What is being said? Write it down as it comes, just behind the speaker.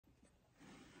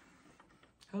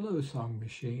Hello, Song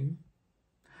Machine.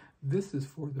 This is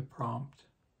for the prompt,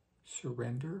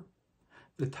 Surrender.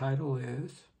 The title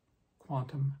is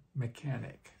Quantum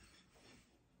Mechanic.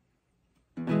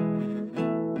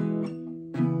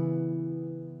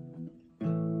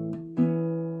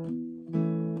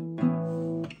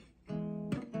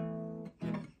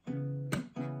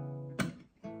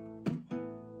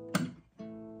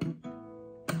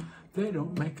 They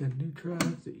don't make a new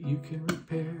drive that you can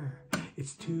repair.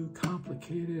 It's too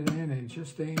complicated and it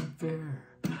just ain't fair.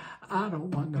 I don't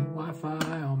want no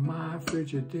Wi-Fi on my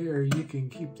Frigidaire. You can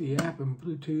keep the app in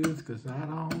Bluetooth, cause I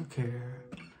don't care.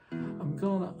 I'm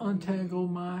gonna untangle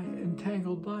my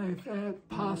entangled life at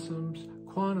Possum's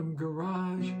Quantum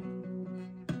Garage.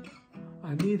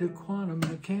 I need a quantum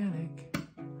mechanic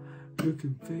who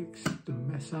can fix the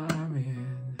mess I'm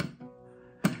in.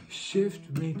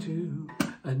 Shift me to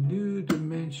a new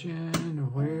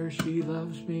dimension where she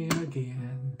loves me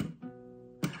again.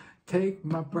 Take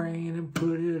my brain and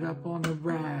put it up on the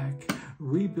rack.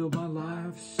 Rebuild my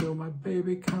life so my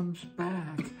baby comes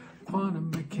back. Quantum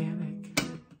mechanic,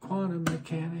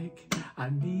 I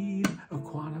need a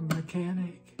quantum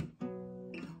mechanic.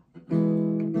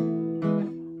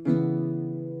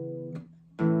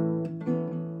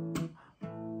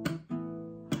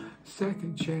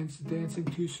 Second chance dancing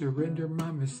to surrender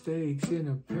my mistakes in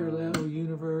a parallel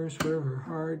universe where her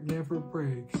heart never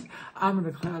breaks. I'm in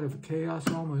a cloud of chaos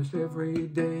almost every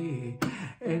day.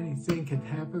 Anything can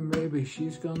happen, maybe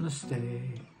she's gonna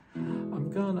stay.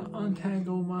 I'm gonna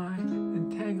untangle my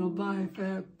entangled life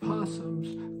at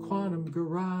Possum's Quantum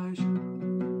Garage.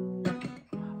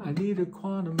 I need a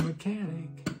quantum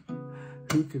mechanic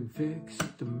who can fix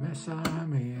the mess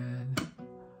I'm in.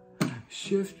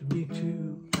 Shift me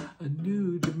to a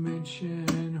new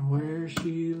dimension where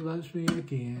she loves me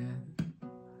again.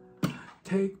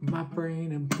 Take my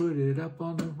brain and put it up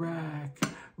on the rack.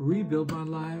 Rebuild my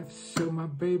life so my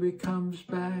baby comes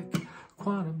back.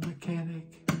 Quantum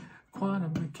mechanic,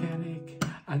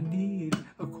 I need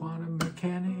a quantum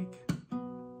mechanic.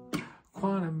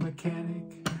 Quantum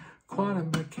mechanic,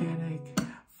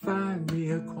 find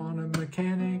me a quantum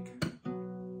mechanic.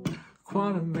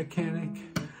 Quantum mechanic,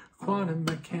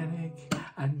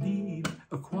 I need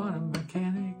a quantum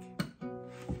mechanic.